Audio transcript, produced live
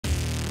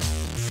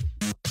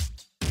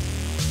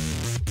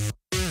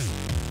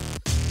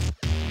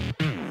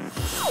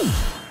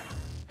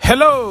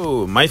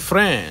Hello my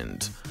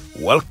friend,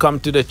 welcome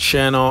to the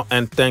channel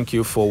and thank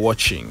you for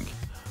watching.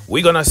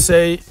 We're gonna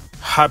say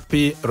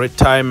happy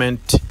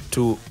retirement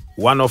to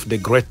one of the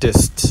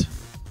greatest,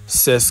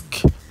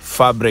 Cesc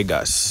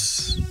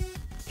Fabregas.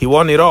 He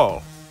won it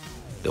all: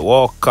 the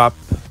World Cup,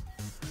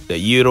 the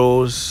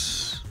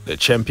Euros, the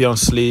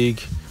Champions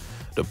League,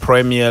 the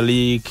Premier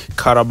League,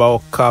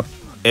 Carabao Cup,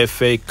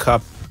 FA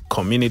Cup,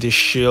 Community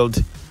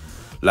Shield,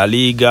 La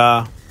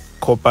Liga,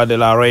 Copa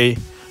del Rey,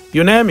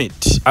 you name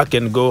it. I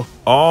can go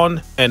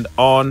on and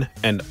on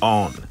and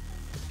on.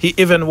 He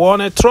even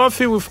won a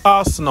trophy with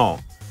Arsenal,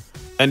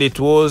 and it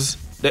was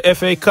the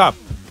FA Cup.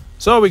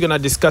 So we're gonna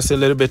discuss a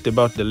little bit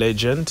about the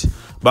legend.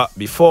 But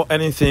before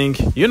anything,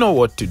 you know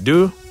what to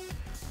do.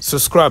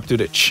 Subscribe to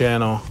the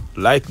channel,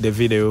 like the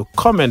video,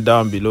 comment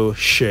down below,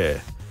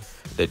 share.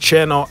 The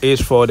channel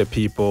is for the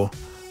people,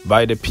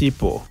 by the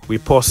people. We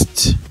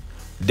post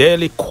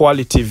daily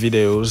quality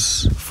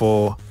videos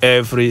for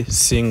every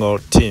single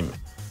team.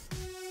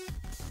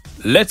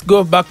 Let's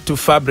go back to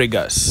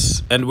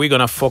Fabrigas, and we're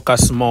gonna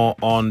focus more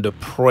on the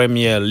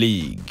Premier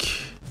League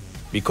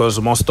because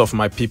most of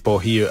my people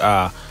here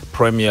are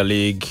Premier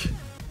League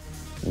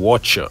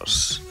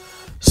watchers.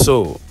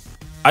 So,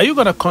 are you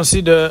gonna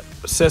consider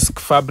Cesc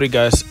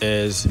Fabregas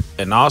as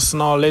an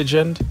Arsenal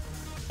legend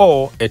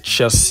or a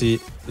Chelsea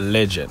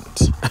legend?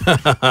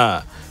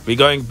 We're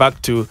going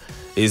back to,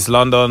 is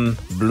London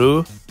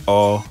blue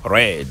or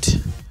red?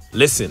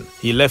 Listen,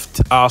 he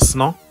left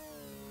Arsenal.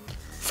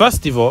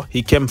 First of all,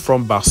 he came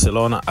from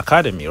Barcelona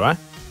Academy, right?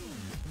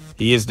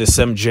 He is the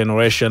same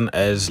generation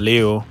as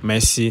Leo,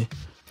 Messi,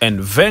 and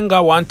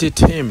Wenger wanted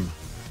him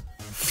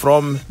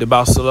from the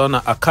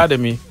Barcelona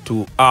Academy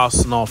to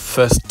Arsenal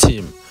first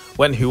team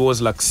when he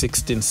was like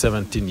 16,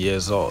 17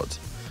 years old.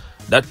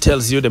 That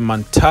tells you the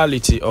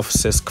mentality of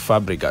Cesc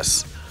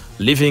Fabregas,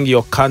 leaving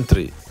your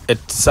country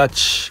at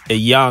such a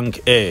young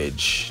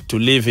age to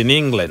live in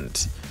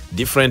England,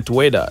 different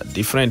weather,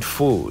 different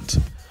food,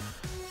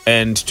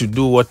 and to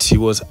do what he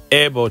was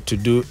able to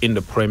do in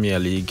the Premier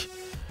League.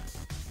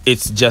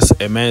 It's just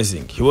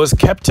amazing. He was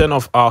captain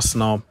of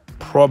Arsenal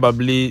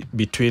probably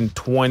between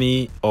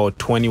 20 or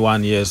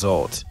 21 years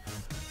old.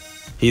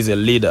 He's a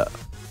leader,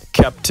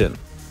 captain,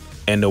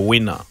 and a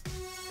winner.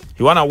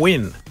 He wanna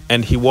win,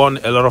 and he won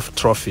a lot of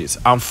trophies.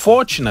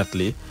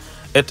 Unfortunately,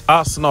 at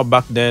Arsenal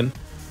back then,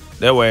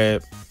 they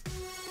were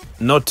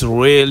not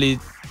really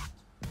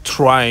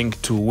trying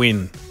to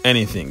win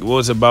anything. It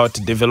was about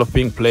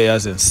developing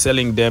players and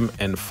selling them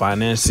and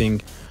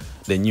financing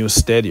the new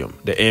stadium,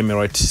 the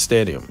Emirates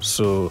Stadium.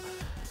 So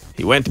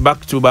he went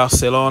back to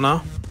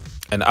Barcelona,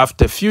 and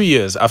after a few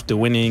years, after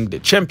winning the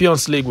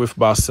Champions League with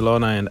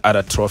Barcelona and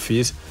other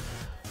trophies,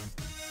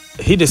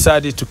 he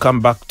decided to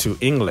come back to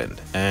England,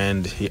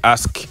 and he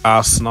asked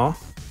Arsenal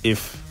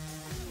if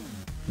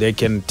they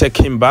can take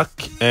him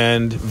back,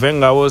 and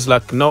Wenger was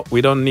like, no,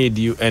 we don't need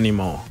you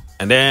anymore.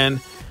 And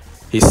then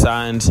he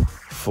signed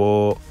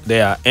for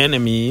their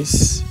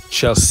enemies,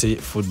 Chelsea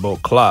Football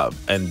Club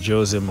and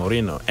Jose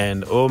Mourinho.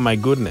 And oh my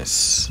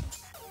goodness,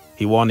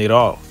 he won it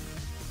all.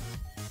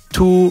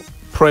 2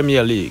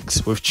 Premier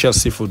Leagues with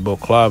Chelsea Football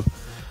Club,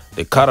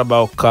 the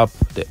Carabao Cup,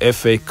 the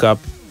FA Cup,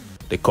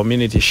 the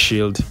Community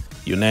Shield,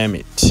 you name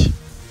it.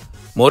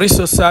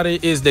 Mauricio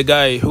Sarri is the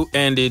guy who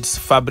ended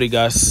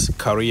Fabregas'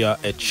 career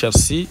at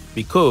Chelsea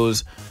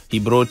because he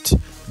brought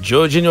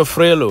Jorginho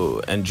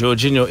Frello, and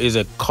Jorginho is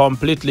a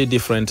completely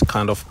different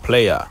kind of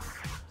player.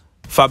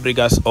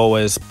 Fabrigas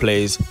always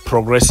plays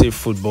progressive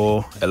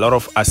football, a lot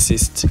of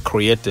assists,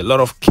 create a lot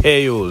of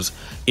chaos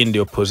in the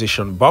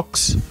opposition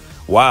box,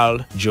 while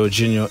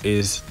Jorginho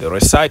is the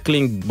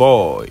recycling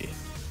boy,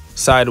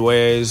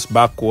 sideways,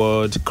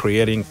 backward,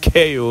 creating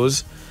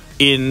chaos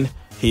in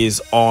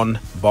his own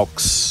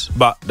box.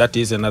 But that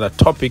is another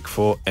topic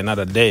for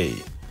another day.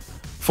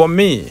 For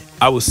me,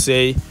 I would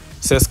say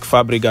Cesc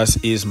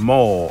Fabregas is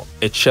more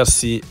a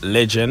Chelsea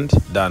legend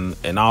than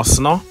an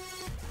Arsenal,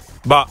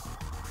 but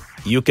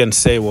you can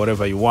say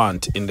whatever you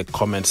want in the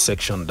comment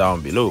section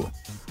down below.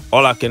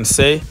 All I can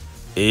say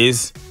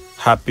is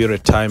happy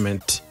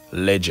retirement,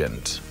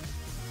 legend.